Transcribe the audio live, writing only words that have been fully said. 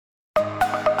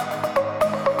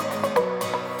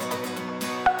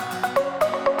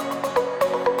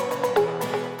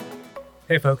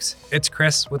Hey folks, it's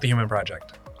Chris with The Human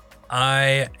Project.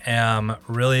 I am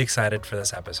really excited for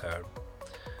this episode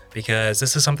because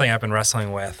this is something I've been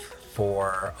wrestling with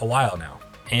for a while now.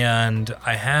 And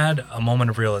I had a moment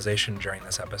of realization during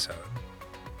this episode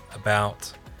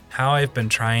about how I've been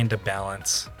trying to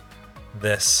balance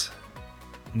this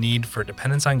need for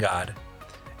dependence on God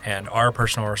and our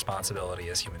personal responsibility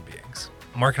as human beings.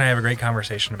 Mark and I have a great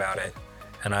conversation about it,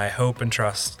 and I hope and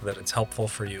trust that it's helpful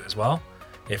for you as well.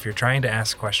 If you're trying to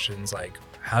ask questions like,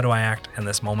 how do I act in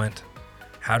this moment?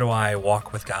 How do I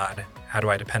walk with God? How do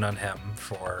I depend on Him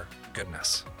for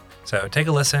goodness? So take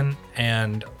a listen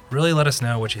and really let us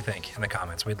know what you think in the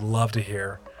comments. We'd love to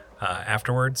hear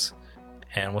afterwards,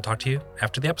 and we'll talk to you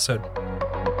after the episode.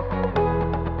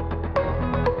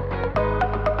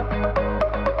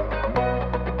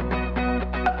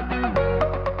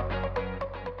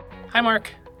 Hi, Mark.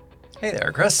 Hey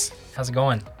there, Chris. How's it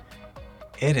going?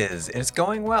 It's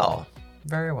going well.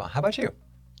 Very well. How about you?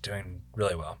 Doing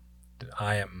really well.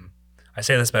 I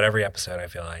say this about every episode, I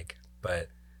feel like, but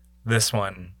this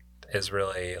one is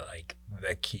really like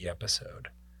the key episode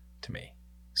to me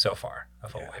so far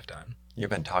of what we've done. You've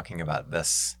been talking about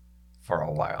this for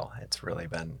a while. It's really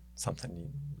been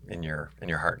something in your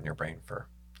heart and your brain for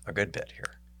a good bit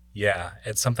here. Yeah,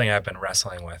 it's something I've been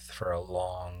wrestling with for a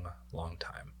long, long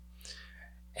time.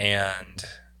 And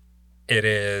it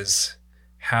is,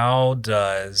 how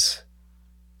does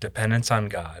dependence on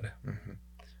God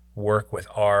work with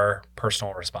our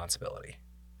personal responsibility?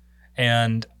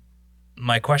 And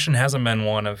my question hasn't been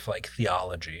one of like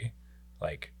theology,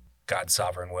 like God's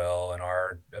sovereign will and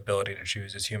our ability to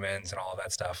choose as humans and all of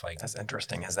that stuff. Like, as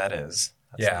interesting as that is,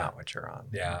 that's not what you're on.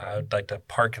 Yeah, okay. I would like to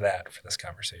park that for this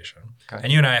conversation. Okay.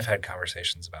 And you and I have had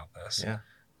conversations about this. Yeah.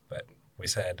 But we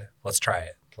said, let's try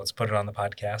it. Let's put it on the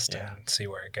podcast and see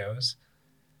where it goes.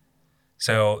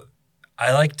 So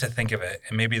I like to think of it,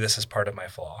 and maybe this is part of my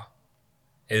flaw,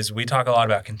 is we talk a lot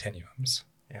about continuums.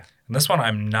 Yeah. And this one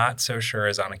I'm not so sure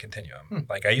is on a continuum.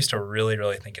 Like I used to really,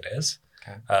 really think it is.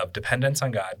 Okay. Of dependence on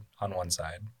God on one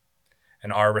side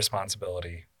and our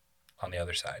responsibility on the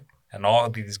other side, and all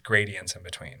of these gradients in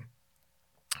between.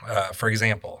 For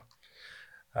example,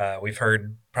 we've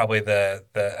heard probably the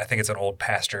I think it's an old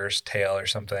pastor's tale or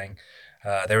something.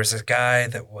 There was this guy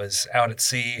that was out at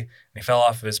sea, and he fell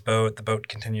off of his boat. The boat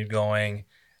continued going,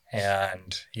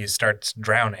 and he starts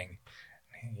drowning.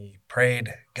 He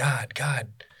prayed, God,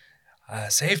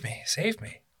 save me.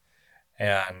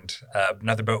 And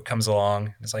another boat comes along,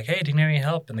 and it's like, hey, do you need any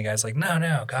help? And the guy's like,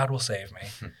 no, God will save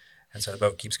me. And so the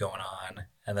boat keeps going on,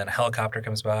 and then a helicopter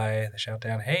comes by. They shout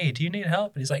down, hey, do you need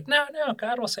help? And he's like, no,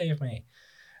 God will save me.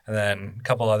 And then a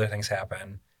couple other things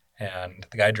happen, and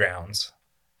the guy drowns.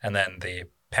 And then the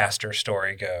pastor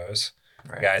story goes,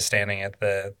 the guy's standing at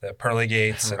the pearly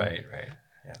gates. And, right.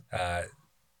 Yeah.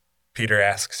 Peter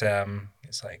asks him,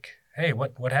 he's like, hey,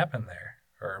 what happened there?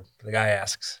 Or the guy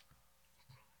asks,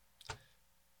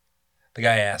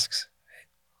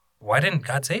 why didn't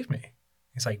God save me?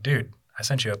 He's like, dude, I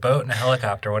sent you a boat and a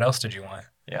helicopter. What else did you want?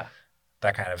 Yeah.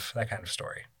 That kind of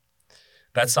story.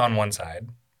 That's on one side.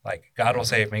 Like, God will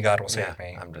save me. God will save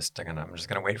me. I'm just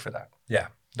gonna wait for that. Yeah.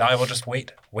 I will just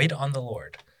wait on the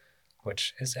Lord,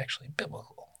 which is actually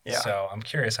biblical. Yeah. So I'm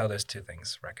curious how those two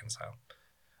things reconcile.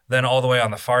 Then all the way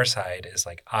on the far side is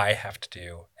like, I have to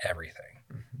do everything.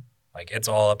 Like, it's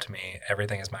all up to me.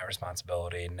 Everything is my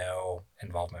responsibility. No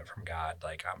involvement from God.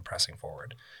 Like, I'm pressing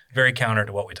forward. Very counter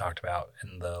to what we talked about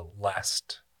in the one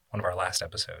of our last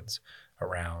episodes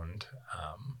around.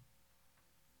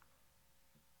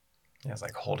 It's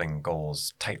like holding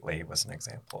goals tightly was an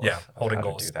example. Yeah, of holding how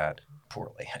goals. To do that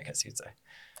poorly, I guess you'd say.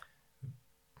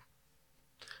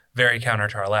 Very counter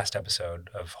to our last episode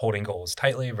of holding goals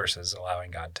tightly versus allowing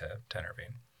God to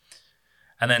intervene.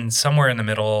 And then somewhere in the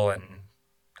middle, and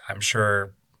I'm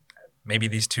sure maybe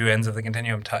these two ends of the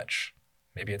continuum touch.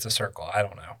 Maybe it's a circle. I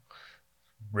don't know.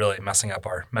 Really messing up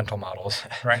our mental models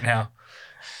right now.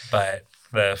 But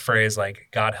the phrase like,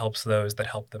 God helps those that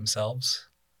help themselves.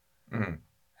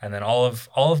 And then all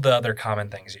of the other common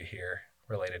things you hear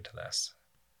related to this.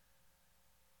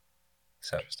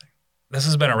 So interesting. This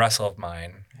has been a wrestle of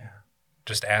mine. Yeah.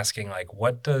 Just asking like,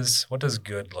 what does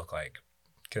good look like?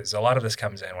 Because a lot of this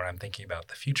comes in when I'm thinking about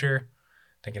the future,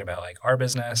 thinking about like our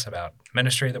business, about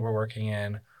ministry that we're working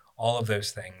in. All of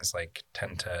those things like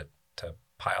tend to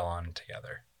pile on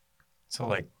together. So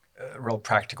like a real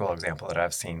practical example that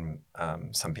I've seen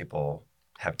some people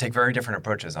take very different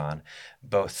approaches on,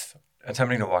 both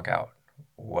attempting to walk out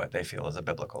what they feel is a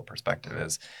biblical perspective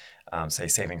is, say,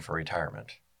 saving for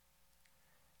retirement.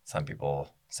 Some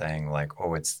people saying like,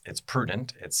 oh, it's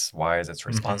prudent, it's wise, it's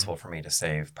responsible for me to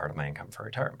save part of my income for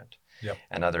retirement. Yep.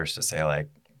 and others to say like,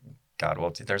 God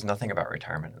will, there's nothing about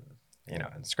retirement,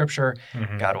 in scripture.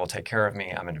 Mhm. God will take care of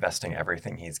me. I'm investing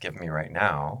everything he's given me right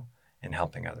now in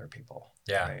helping other people.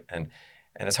 Yeah. Right. And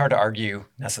it's hard to argue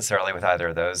necessarily with either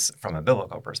of those from a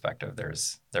biblical perspective. There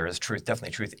is truth,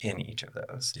 definitely truth in each of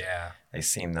those. Yeah. They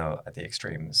seem though at the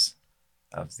extremes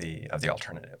of the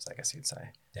alternatives, I guess you'd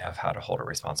say, Yeah. of how to hold it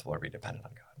responsible or be dependent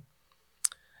on God.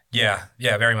 Yeah.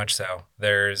 Yeah. Very much so.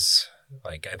 There's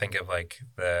like, I think of like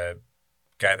the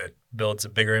guy that builds a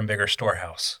bigger and bigger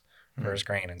storehouse for his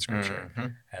grain in scripture.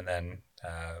 Mhm. And then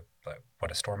what,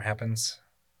 a storm happens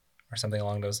or something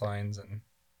along those lines. And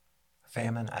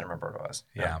Famine? I don't remember what it was.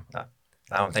 Yeah. No.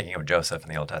 Now I'm thinking of Joseph in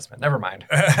the Old Testament. Never mind.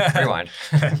 Rewind.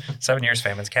 7 years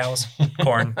famines, cows,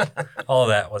 corn, all of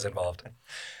that was involved.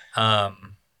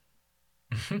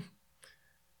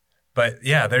 But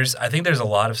yeah, I think there's a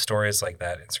lot of stories like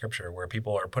that in scripture where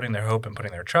people are putting their hope and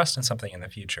putting their trust in something in the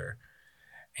future.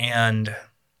 And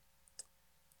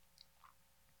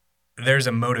there's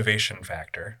a motivation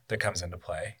factor that comes into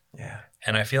play. Yeah.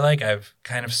 And I feel like I've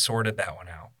kind of sorted that one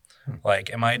out.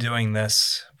 Like, am I doing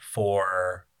this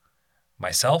for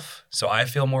myself so I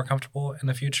feel more comfortable in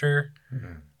the future?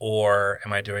 Or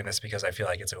am I doing this because I feel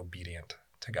like it's obedient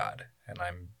to God and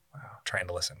I'm trying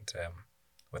to listen to him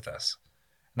with this?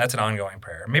 And that's an ongoing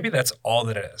prayer. Maybe that's all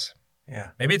that it is. Yeah.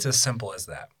 Maybe it's as simple as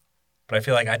that. But I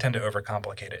feel like I tend to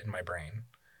overcomplicate it in my brain,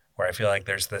 where I feel like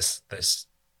there's this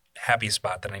happy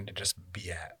spot that I need to just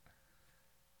be at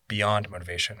beyond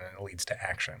motivation, and it leads to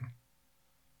action.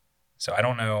 So I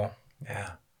don't know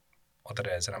what that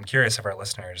is. And I'm curious if our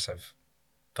listeners have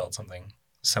felt something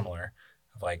similar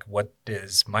of like, what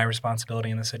is my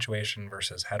responsibility in this situation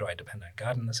versus how do I depend on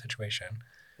God in this situation?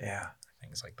 Yeah.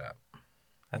 Things like that.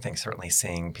 I think certainly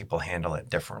seeing people handle it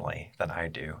differently than I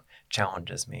do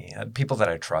challenges me. People that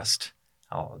I trust,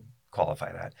 I'll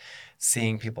qualify that.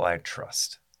 Seeing people I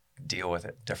trust deal with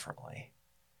it differently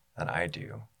than I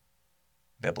do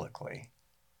biblically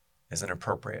is an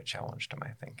appropriate challenge to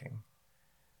my thinking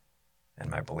and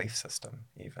my belief system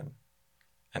even.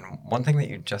 And one thing that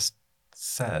you just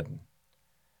said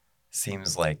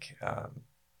seems like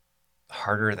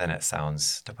harder than it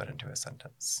sounds to put into a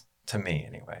sentence, to me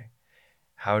anyway.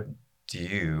 How do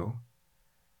you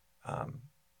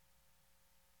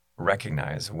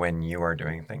recognize when you are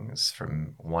doing things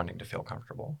from wanting to feel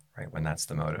comfortable, right? When that's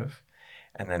the motive.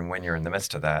 And then when you're in the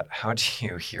midst of that, how do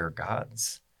you hear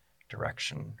God's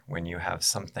direction when you have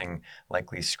something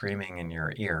likely screaming in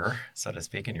your ear, so to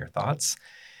speak, in your thoughts,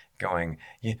 going,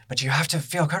 but you have to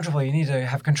feel comfortable. You need to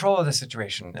have control of the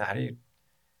situation. How do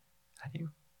you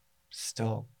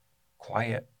still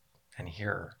quiet and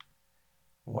hear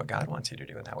what God wants you to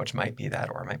do in that, which might be that,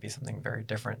 or it might be something very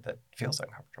different that feels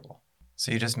uncomfortable?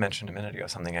 So you just mentioned a minute ago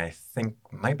something I think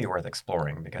might be worth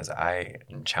exploring because I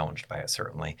am challenged by it,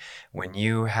 certainly. When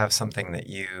you have something that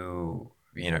you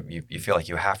feel like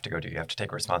you have to go do, you have to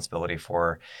take responsibility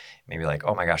for, maybe like,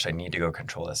 oh my gosh, I need to go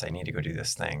control this. I need to go do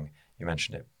this thing. You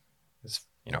mentioned it as,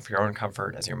 for your own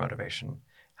comfort, as your motivation.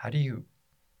 How do you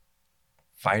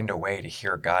find a way to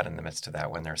hear God in the midst of that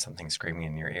when there's something screaming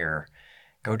in your ear?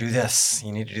 Go do this.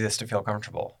 You need to do this to feel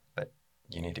comfortable, but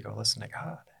you need to go listen to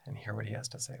God and hear what he has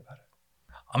to say about it.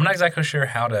 I'm not exactly sure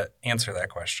how to answer that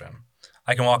question.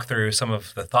 I can walk through some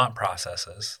of the thought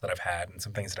processes that I've had and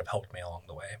some things that have helped me along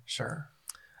the way. Sure.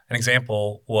 An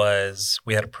example was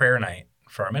we had a prayer night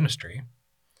for our ministry,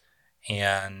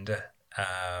 and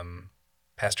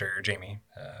Pastor Jamie,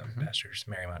 Pastor's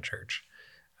Marymount Church,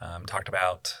 talked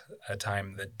about a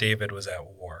time that David was at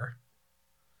war,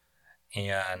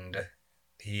 and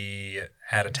he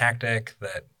had a tactic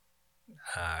that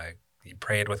he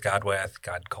prayed with God with.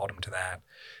 God called him to that.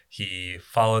 He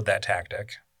followed that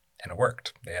tactic, and it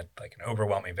worked. They had like an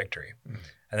overwhelming victory.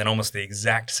 And then almost the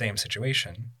exact same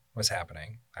situation was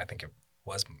happening. I think it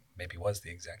was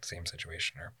the exact same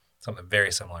situation or something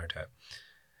very similar to it.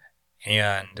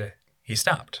 And he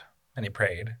stopped and he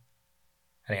prayed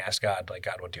and he asked God, like,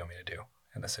 God, what do you want me to do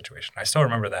in this situation? I still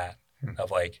remember that of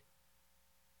like,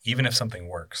 even if something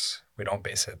works, we don't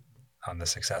base it on the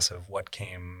success of what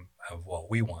came of what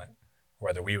we want,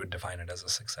 whether we would define it as a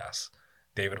success.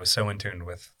 David was so in tune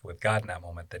with God in that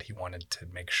moment that he wanted to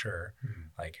make sure,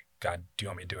 like, God, do you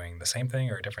want me doing the same thing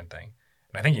or a different thing?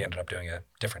 And I think he ended up doing a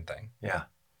different thing. Yeah.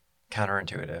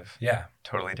 Counterintuitive. Yeah.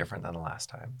 Totally different than the last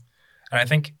time. And I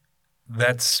think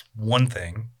that's one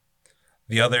thing.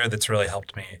 The other that's really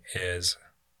helped me is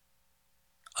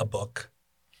a book.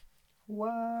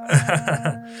 What?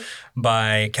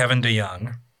 By Kevin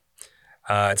DeYoung.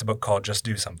 It's a book called Just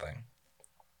Do Something.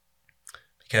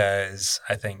 Because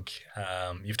I think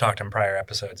you've talked in prior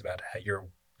episodes about how your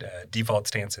default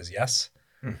stance is yes,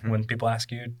 when people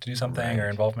ask you to do something or Right.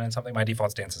 involvement in something, my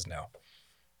default stance is no.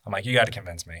 I'm like, you got to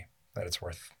convince me that it's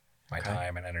worth my Okay.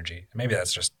 time and energy. Maybe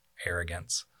that's just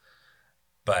arrogance,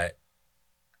 but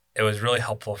it was really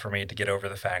helpful for me to get over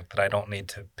the fact that I don't need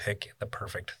to pick the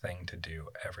perfect thing to do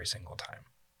every single time.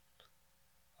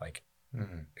 Like,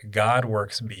 Mm. God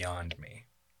works beyond me.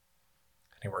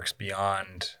 He works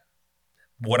beyond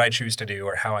what I choose to do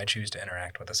or how I choose to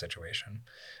interact with a situation.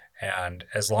 And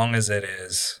as long as it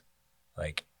is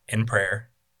like in prayer,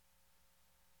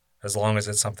 as long as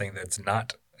it's something that's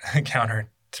not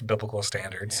counter to biblical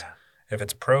standards, Yeah. if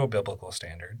it's pro biblical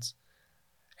standards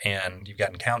and you've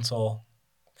gotten counsel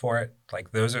for it,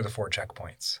 like those are the 4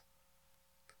 checkpoints.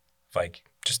 Like,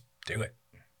 just do it.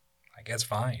 Like, it's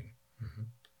fine. Mhm.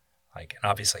 Like, and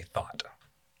obviously thought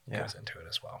Yeah. goes into it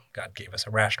as well. God gave us a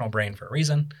rational brain for a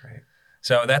reason. Right.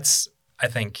 So that's, I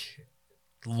think,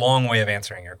 long way of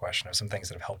answering your question of some things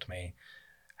that have helped me.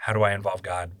 How do I involve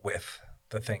God with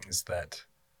the things that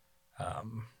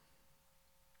I'm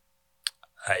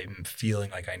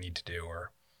feeling like I need to do?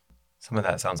 Or Some of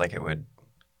that sounds like it would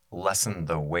lessen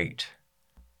the weight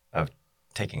of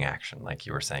taking action. Like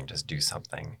you were saying, just do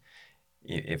something.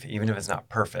 If even if it's not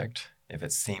perfect, if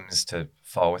it seems to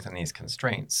fall within these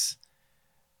constraints,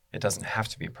 it doesn't have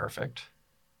to be perfect.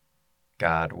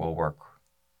 God will work,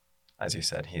 as you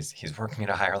said, he's working at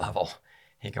a higher level.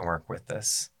 He can work with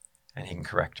this and he can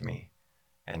correct me.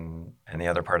 And the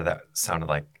other part of that sounded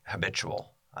like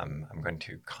habitual. I'm going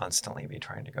to constantly be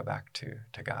trying to go back to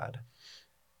God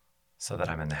so that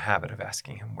I'm in the habit of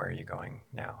asking him, where are you going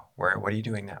now? What are you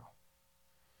doing now?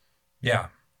 yeah,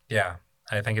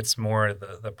 I think it's more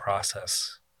the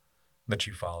process that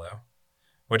you follow,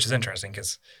 which is interesting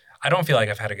because I don't feel like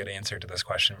I've had a good answer to this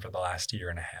question for the last year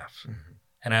and a half. Mm-hmm.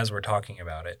 And as we're talking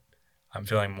about it, I'm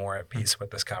feeling more at peace with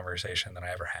this conversation than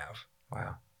I ever have,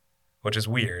 Wow. which is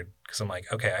weird because I'm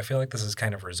like, okay, I feel like this is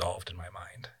kind of resolved in my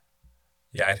mind.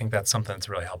 Yeah, I think that's something that's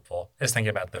really helpful is thinking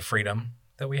about the freedom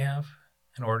that we have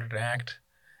in order to act.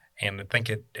 And I think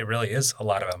it really is a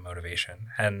lot about motivation.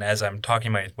 And as I'm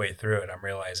talking my way through it, I'm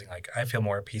realizing like I feel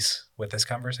more at peace with this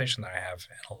conversation than I have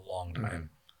in a long time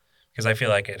because I feel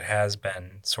like it has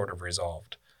been sort of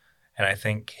resolved. And I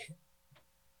think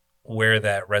where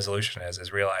that resolution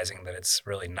is realizing that it's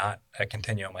really not a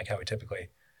continuum like how we typically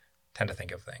tend to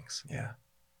think of things. Yeah.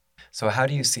 So how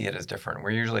do you see it as different?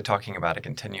 We're usually talking about a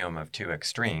continuum of 2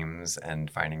 extremes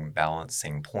and finding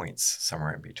balancing points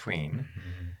somewhere in between.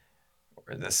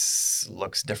 Or this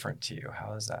looks different to you.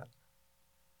 How is that?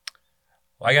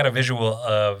 Well, I got a visual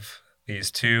of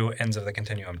these 2 ends of the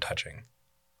continuum touching.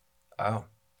 Oh,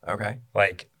 okay.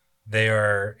 Like they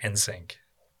are in sync,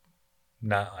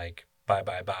 not like bye,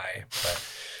 but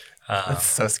That's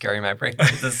so scary. My brain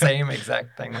did the same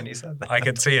exact thing when you said that. I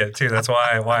could see it too. That's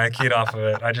why I keyed off of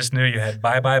it. I just knew you had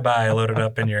bye loaded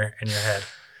up in your head.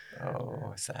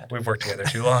 Oh, sad. We've worked together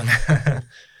too long.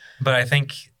 But I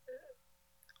think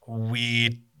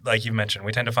we, like you mentioned,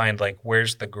 we tend to find like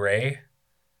where's the gray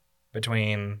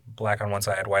between black on one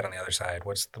side, white on the other side.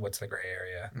 What's the gray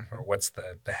area, or what's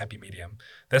the happy medium?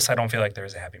 This I don't feel like there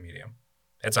is a happy medium.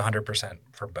 It's 100%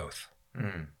 for both.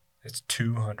 Mm. It's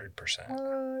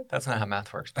 200%. That's not how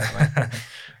math works, by the way.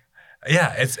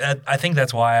 Yeah, it's. I think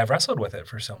that's why I've wrestled with it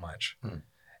for so much.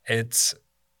 It's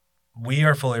we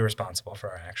are fully responsible for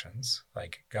our actions.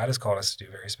 Like God has called us to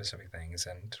do very specific things,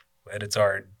 and it's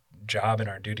our job and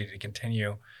our duty to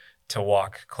continue to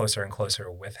walk closer and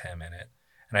closer with Him in it.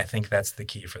 And I think that's the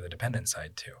key for the dependent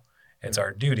side too. It's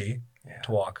our duty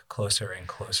to walk closer and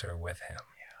closer with Him.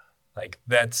 Yeah. Like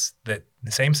that's the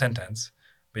same sentence,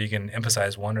 but you can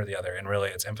emphasize one or the other, and really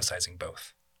it's emphasizing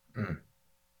both.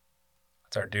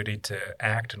 It's our duty to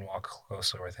act and walk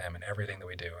closer with Him in everything that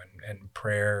we do, and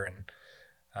prayer and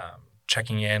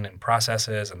checking in and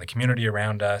processes and the community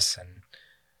around us. And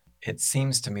it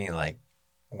seems to me like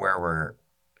where we're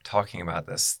talking about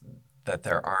this, that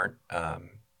there aren't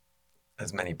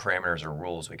as many parameters or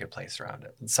rules we could place around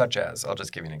it. Such as, I'll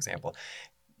just give you an example.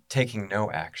 Taking no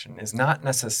action is not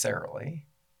necessarily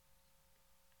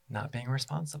not being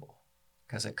responsible,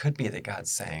 because it could be that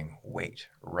God's saying, wait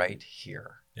right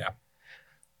here. Yeah.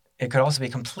 It could also be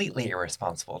completely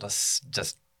irresponsible to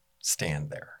just stand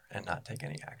there and not take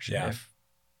any action. Yeah. If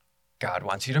God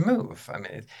wants you to move, I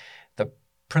mean, the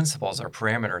principles or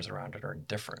parameters around it are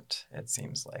different, it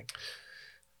seems like.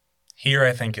 Here,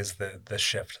 I think, is the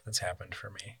shift that's happened for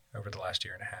me over the last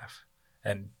year and a half.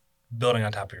 And building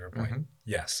on top of your point,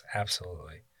 yes,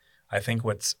 absolutely. I think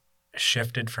what's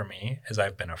shifted for me is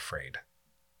I've been afraid.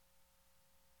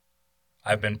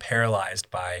 I've been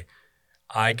paralyzed by,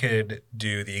 I could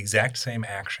do the exact same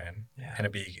action Yeah. and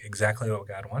it be exactly what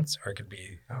God wants, or it could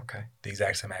be Okay. the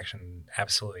exact same action,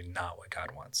 absolutely not what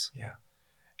God wants. Yeah.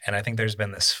 And I think there's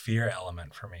been this fear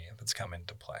element for me that's come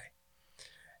into play.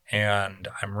 And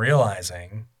I'm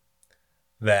realizing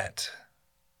that,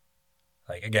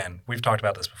 like, again, we've talked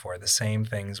about this before, the same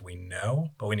things we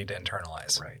know, but we need to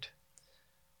internalize. Right.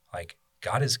 Like,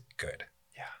 God is good.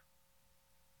 Yeah.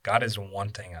 God is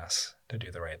wanting us to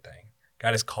do the right thing.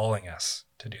 God is calling us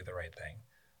to do the right thing.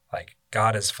 Like,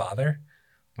 God is Father,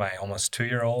 my almost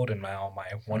 2-year-old and my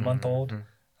 1-month-old. Mhm.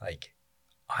 Like,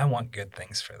 I want good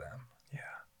things for them.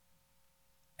 Yeah.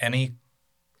 Any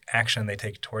action they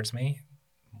take towards me,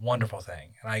 wonderful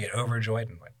thing. And I get overjoyed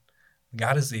in it.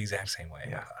 God is the exact same way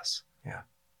Yeah. with us. Yeah.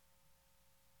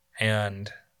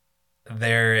 And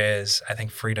there is, I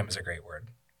think freedom is a great word.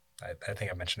 I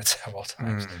think I've mentioned it several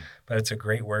times, but it's a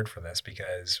great word for this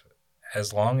because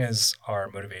as long as our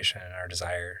motivation and our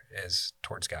desire is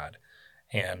towards God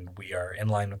and we are in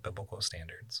line with biblical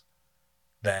standards,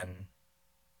 then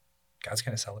God's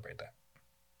going to celebrate that.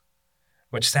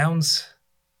 Which sounds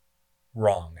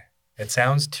wrong. It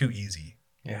sounds too easy.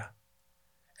 Yeah.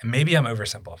 And maybe I'm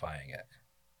oversimplifying it.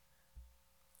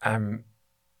 I'm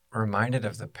reminded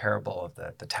of the parable of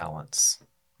the talents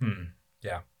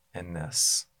Yeah. in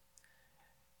this.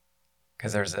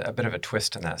 Because there's a bit of a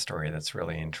twist in that story that's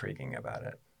really intriguing about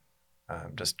it.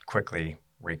 Just quickly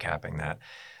recapping that.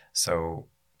 So,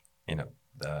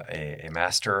 a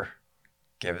master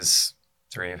gives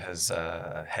 3 of his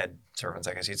head servants,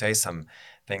 I guess you'd say, some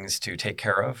things to take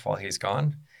care of while he's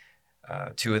gone.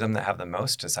 2 of them that have the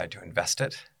most decide to invest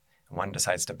it. And 1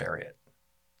 decides to bury it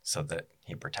so that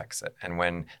he protects it. And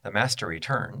when the master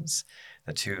returns,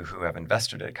 the 2 who have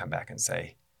invested it come back and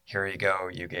say, here you go,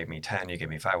 you gave me 10, you gave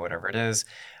me 5, whatever it is.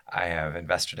 I have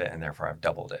invested it and therefore I've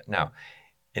doubled it. Now,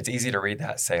 it's easy to read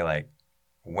that, say like,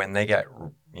 when they get,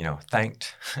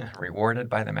 thanked, rewarded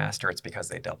by the master, it's because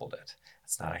they doubled it.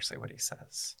 That's not actually what he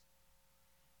says.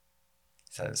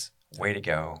 He says, way to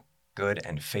go, good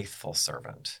and faithful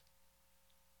servant.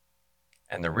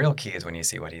 And the real key is when you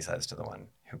see what he says to the one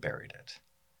who buried it.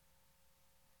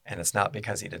 And it's not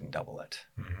because he didn't double it.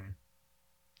 Mm-hmm.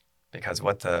 Because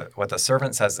what the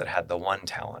servant says that had the 1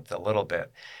 talent, the little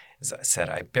bit, is said,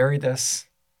 I buried this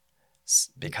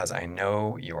because I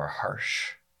know you are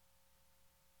harsh.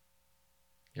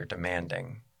 You're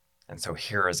demanding. And so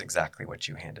here is exactly what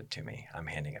you handed to me. I'm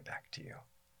handing it back to you.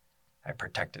 I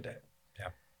protected it.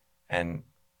 Yeah. And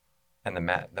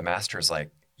the master's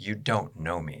like, you don't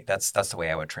know me. That's the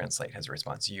way I would translate his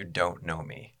response. You don't know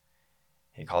me.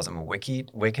 He calls him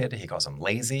wicked. He calls him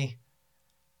lazy.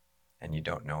 And you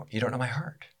don't know my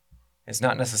heart. It's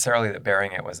not necessarily that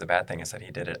burying it was the bad thing. It's that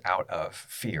he did it out of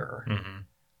fear,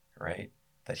 right?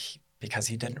 Because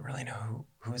he didn't really know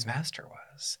who his master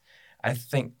was. I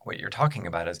think what you're talking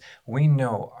about is we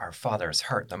know our Father's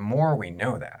heart. The more we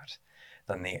know that,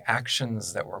 then the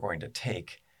actions that we're going to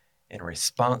take in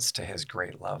response to his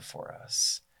great love for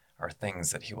us are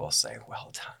things that he will say,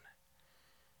 well done,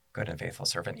 good and faithful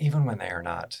servant, even when they are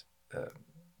not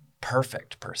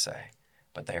perfect per se.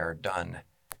 But they are done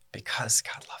because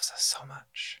God loves us so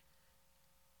much.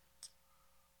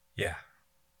 Yeah.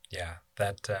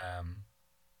 That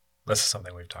this is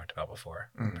something we've talked about before,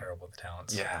 the parable of the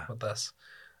talents with us.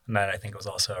 And that I think was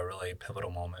also a really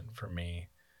pivotal moment for me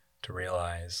to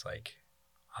realize, like,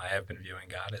 I have been viewing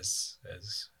God as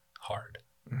hard.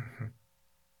 Mm-hmm.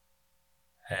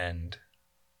 And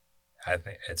I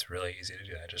think it's really easy to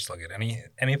do that. Just look at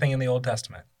anything in the Old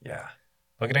Testament. Yeah.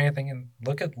 Look at anything and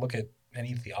look at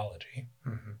any theology,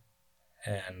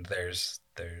 and there's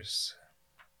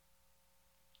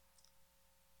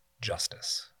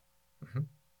justice, and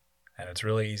it's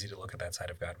really easy to look at that side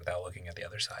of God without looking at the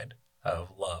other side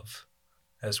of love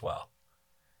as well.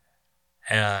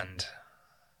 And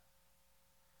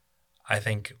I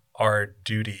think our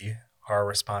duty, our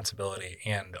responsibility,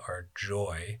 and our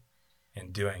joy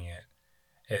in doing it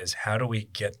is how do we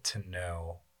get to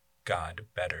know God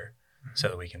better so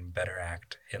that we can better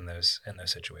act in those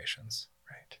situations.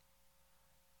 Right.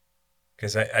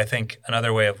 Because I think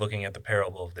another way of looking at the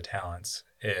parable of the talents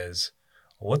is,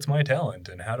 what's my talent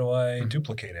and how do I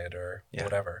duplicate it or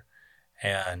whatever?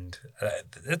 And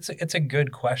it's a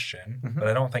good question, but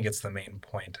I don't think it's the main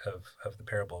point of the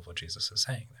parable of what Jesus is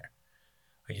saying there.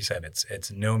 Like you said,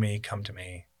 it's know me, come to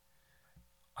me.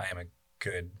 I am a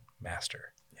good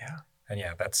master. Yeah. And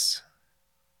that's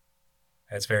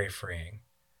very freeing.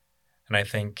 And I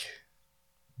think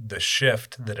the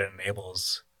shift that it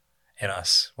enables in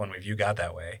us when we view God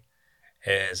that way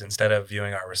is instead of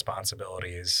viewing our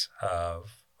responsibilities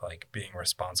of like being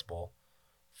responsible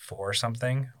for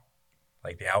something,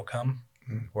 like the outcome,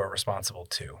 Mm. we're responsible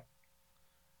too,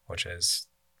 which is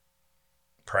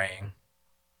praying,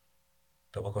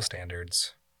 biblical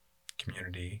standards,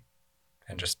 community,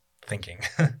 and just thinking,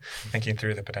 thinking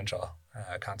through the potential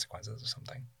consequences of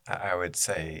something. I would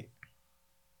say,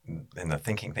 and the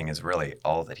thinking thing is really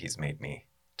all that he's made me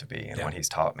to be and Yeah. what he's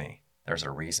taught me. There's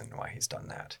a reason why he's done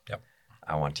that. Yep.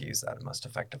 I want to use that most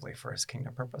effectively for his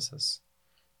kingdom purposes.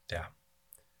 Yeah.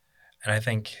 And I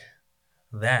think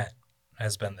that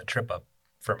has been the trip up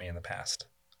for me in the past.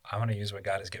 I want to use what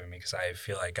God has given me because I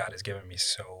feel like God has given me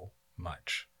so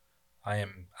much. I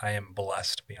am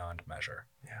blessed beyond measure.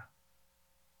 Yeah.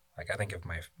 Like I think of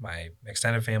my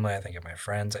extended family, I think of my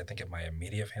friends, I think of my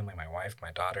immediate family, my wife,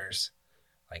 my daughters.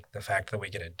 Like the fact that we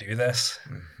get to do this,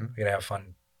 Mm-hmm. we get to have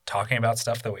fun talking about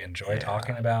stuff that we enjoy Yeah,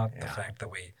 talking about, the yeah. fact that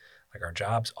we like our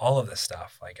jobs, all of this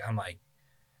stuff. Like I'm like,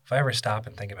 if I ever stop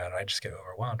and think about it, I just get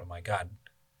overwhelmed. I'm like, God,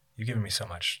 you've given me so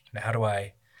much. Now how do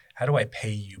I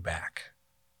pay you back?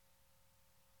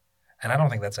 And I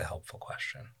don't think that's a helpful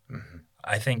question. Mm-hmm.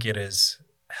 I think it is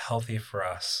healthy for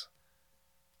us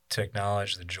to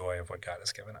acknowledge the joy of what God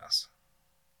has given us.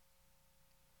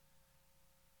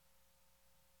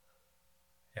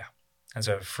 Yeah. And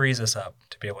so it frees us up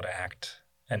to be able to act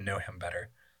and know him better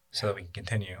so that we can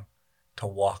continue to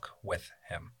walk with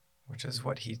him. Which is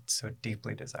what he so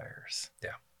deeply desires.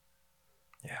 Yeah.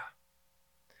 Yeah.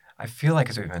 I feel like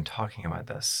as we've been talking about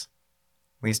this,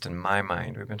 at least in my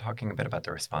mind, we've been talking a bit about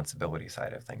the responsibility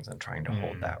side of things and trying to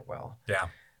hold that well. Yeah.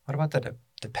 What about the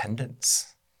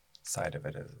dependence side of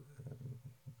it?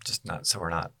 Just not so we're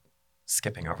not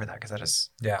skipping over that because that is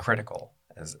critical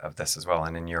of this as well.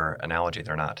 And in your analogy,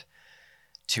 they're not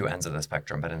two ends of the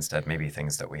spectrum, but instead maybe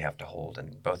things that we have to hold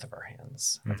in both of our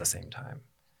hands at the same time.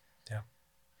 Yeah.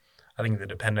 I think the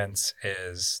dependence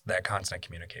is that constant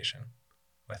communication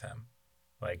with him,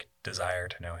 like desire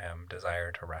to know him,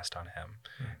 desire to rest on him,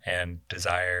 and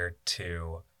desire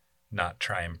to not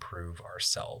try and prove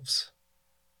ourselves.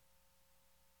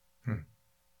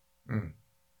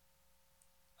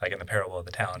 Like in the parable of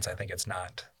the talents, I think it's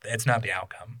not the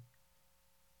outcome.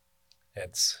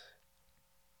 It's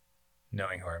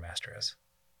knowing who our master is.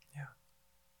 Yeah.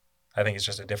 I think it's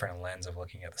just a different lens of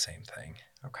looking at the same thing.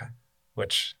 Okay.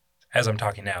 Which, as I'm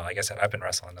talking now, like I said, I've been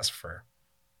wrestling this for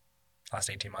the last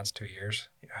 18 months, 2 years.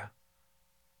 Yeah.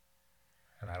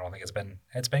 And I don't think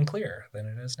it's been clearer than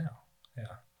it is now.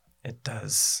 Yeah. It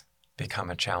does become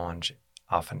a challenge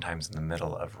oftentimes in the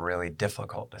middle of really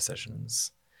difficult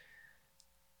decisions.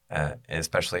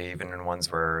 Especially even in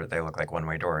ones where they look like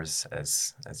one-way doors,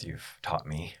 as you've taught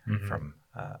me from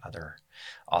other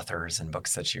authors and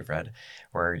books that you've read,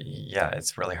 where,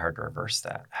 it's really hard to reverse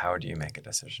that. How do you make a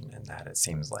decision in that? It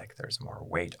seems like there's more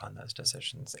weight on those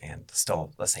decisions, and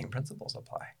still the same principles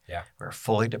apply. Yeah. We're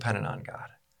fully dependent on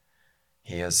God.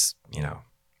 He is,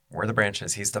 we're the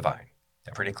branches, he's the vine.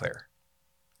 Yep. Pretty clear.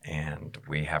 And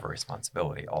we have a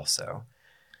responsibility also.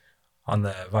 On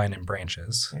the vine and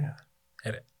branches. Yeah.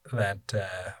 That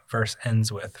verse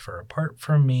ends with, "For apart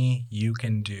from me, you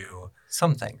can do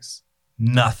some things.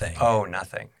 Nothing." Oh,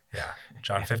 nothing. Yeah.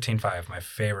 John 15:5, my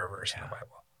favorite verse in the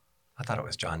Bible. I thought it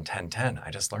was John 10:10. I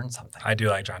just learned something. I do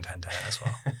like John 10:10 as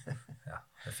well. Yeah.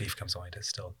 The thief comes only to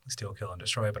steal, kill, and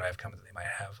destroy, but I have come that they might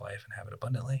have life and have it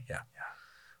abundantly. Yeah. Yeah.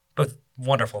 Both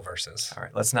wonderful verses. All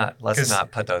right. Let's not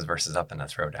put those verses up in a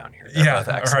throwdown here. They're both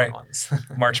excellent ones.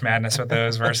 March Madness with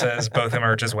those verses. Both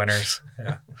emerge as winners.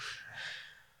 Yeah.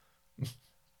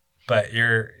 But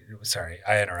sorry,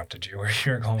 I interrupted you where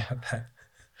you were going with that.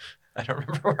 I don't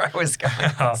remember where I was going.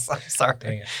 I'm sorry.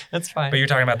 Dang it. That's fine. But you're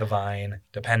talking about the vine,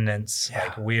 dependence. Yeah.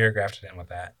 Like we are grafted in with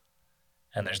that.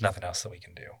 And there's nothing else that we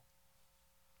can do.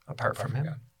 Apart from him.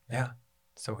 God. Yeah.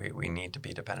 So we need to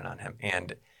be dependent on him.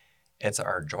 And it's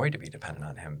our joy to be dependent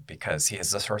on him because he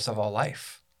is the source of all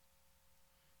life.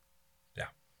 Yeah.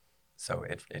 So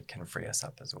it can free us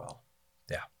up as well.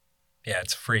 Yeah. Yeah,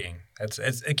 it's freeing.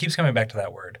 It keeps coming back to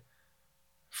that word,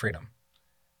 freedom.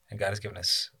 And God has given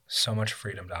us so much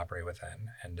freedom to operate within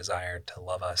and desire to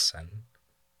love us and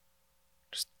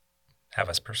just have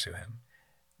us pursue him.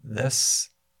 This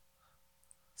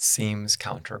seems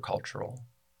countercultural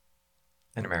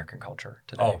in American culture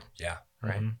today. Oh, yeah.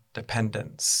 Right? Mm-hmm.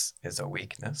 Dependence is a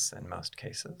weakness in most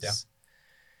cases. Yeah.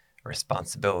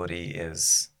 Responsibility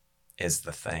is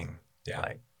the thing. Yeah.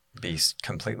 Like be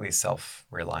completely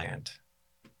self-reliant,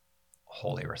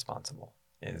 wholly responsible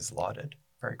is lauded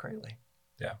very greatly.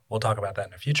 Yeah. We'll talk about that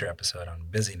in a future episode on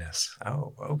busyness.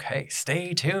 Oh, okay.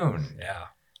 Stay tuned. Yeah.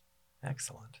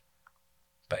 Excellent.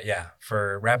 But yeah,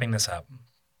 for wrapping this up,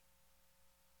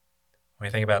 when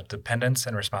you think about dependence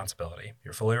and responsibility,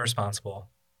 you're fully responsible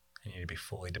and you need to be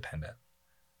fully dependent.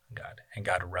 God, and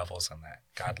God revels in that.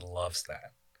 God loves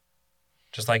that,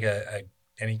 just like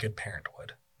any good parent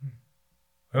would.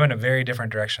 We went a very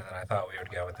different direction than I thought we would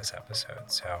go with this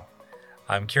episode. So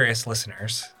I'm curious,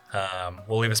 listeners.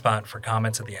 We'll leave a spot for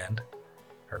comments at the end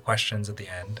or questions at the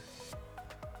end.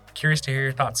 Curious to hear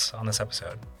your thoughts on this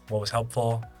episode. What was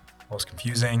helpful? What was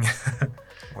confusing?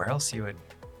 Where else you would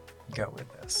go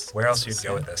with this? Where else you'd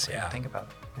go with this? Yeah. Think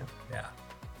about it. Yeah.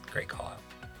 Great call out.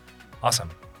 Awesome.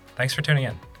 Thanks for tuning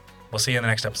in. We'll see you in the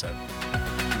next episode.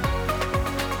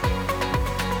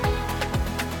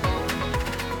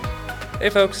 Hey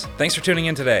folks, thanks for tuning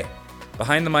in today.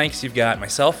 Behind the mics, you've got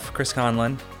myself, Chris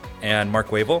Conlon, and Mark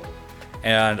Wavell,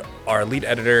 and our lead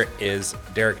editor is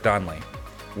Derek Donnelly.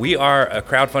 We are a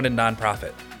crowdfunded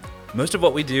nonprofit. Most of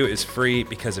what we do is free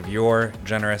because of your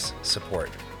generous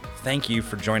support. Thank you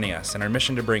for joining us in our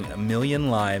mission to bring 1 million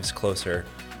lives closer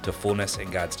to fullness in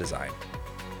God's design.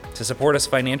 To support us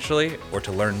financially or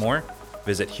to learn more,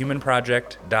 visit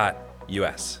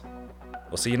humanproject.us.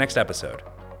 We'll see you next episode.